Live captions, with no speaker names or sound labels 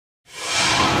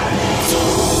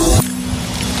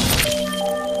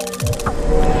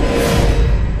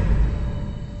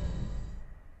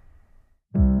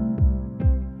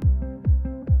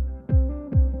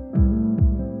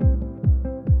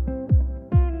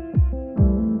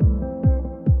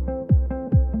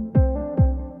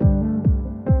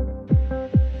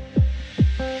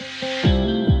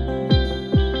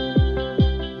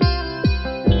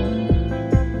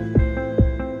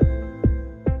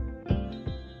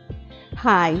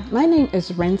Hi, my name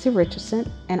is Renzi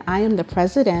Richardson, and I am the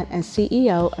President and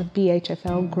CEO of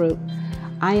BHFL Group.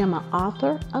 I am an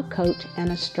author, a coach, and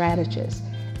a strategist.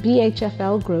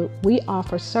 BHFL Group, we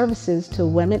offer services to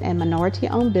women and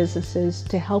minority-owned businesses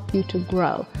to help you to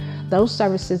grow. Those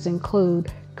services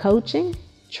include coaching,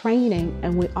 training,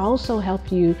 and we also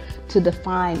help you to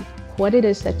define what it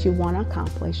is that you want to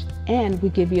accomplish, and we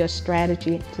give you a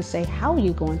strategy to say how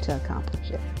you're going to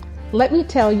accomplish it. Let me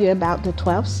tell you about the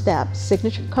 12-step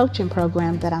signature coaching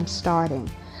program that I'm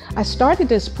starting. I started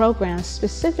this program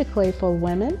specifically for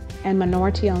women and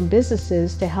minority-owned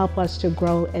businesses to help us to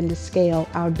grow and to scale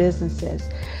our businesses.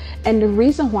 And the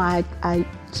reason why I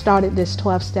started this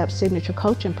 12-step signature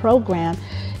coaching program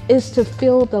is to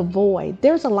fill the void.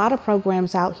 There's a lot of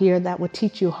programs out here that will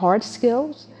teach you hard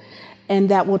skills and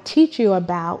that will teach you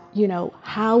about,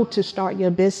 how to start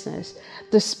your business.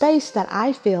 The space that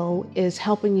I feel is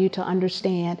helping you to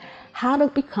understand how to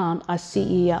become a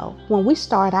CEO. When we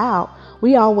start out,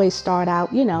 we always start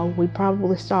out, we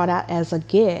probably start out as a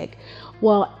gig.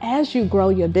 Well, as you grow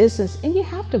your business, and you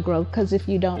have to grow because if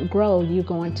you don't grow, you're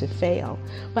going to fail.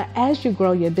 But as you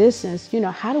grow your business,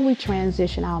 how do we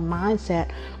transition our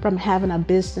mindset from having a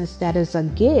business that is a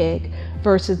gig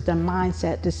versus the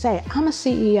mindset to say, I'm a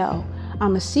CEO.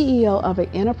 I'm a CEO of an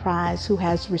enterprise who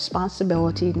has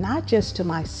responsibility not just to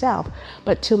myself,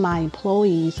 but to my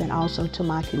employees and also to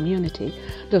my community.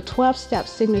 The 12-step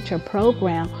signature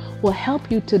program will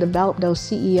help you to develop those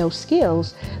CEO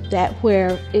skills that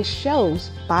where it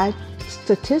shows by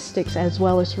statistics as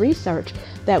well as research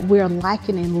that we're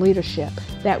lacking in leadership,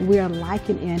 that we're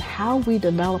lacking in how we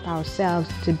develop ourselves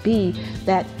to be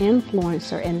that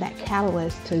influencer and that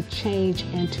catalyst to change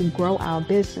and to grow our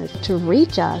business. To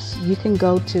reach us, you can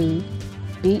go to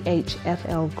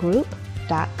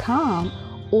bhflgroup.com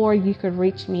or you can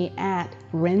reach me at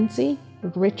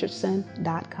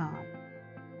renzirichardson.com.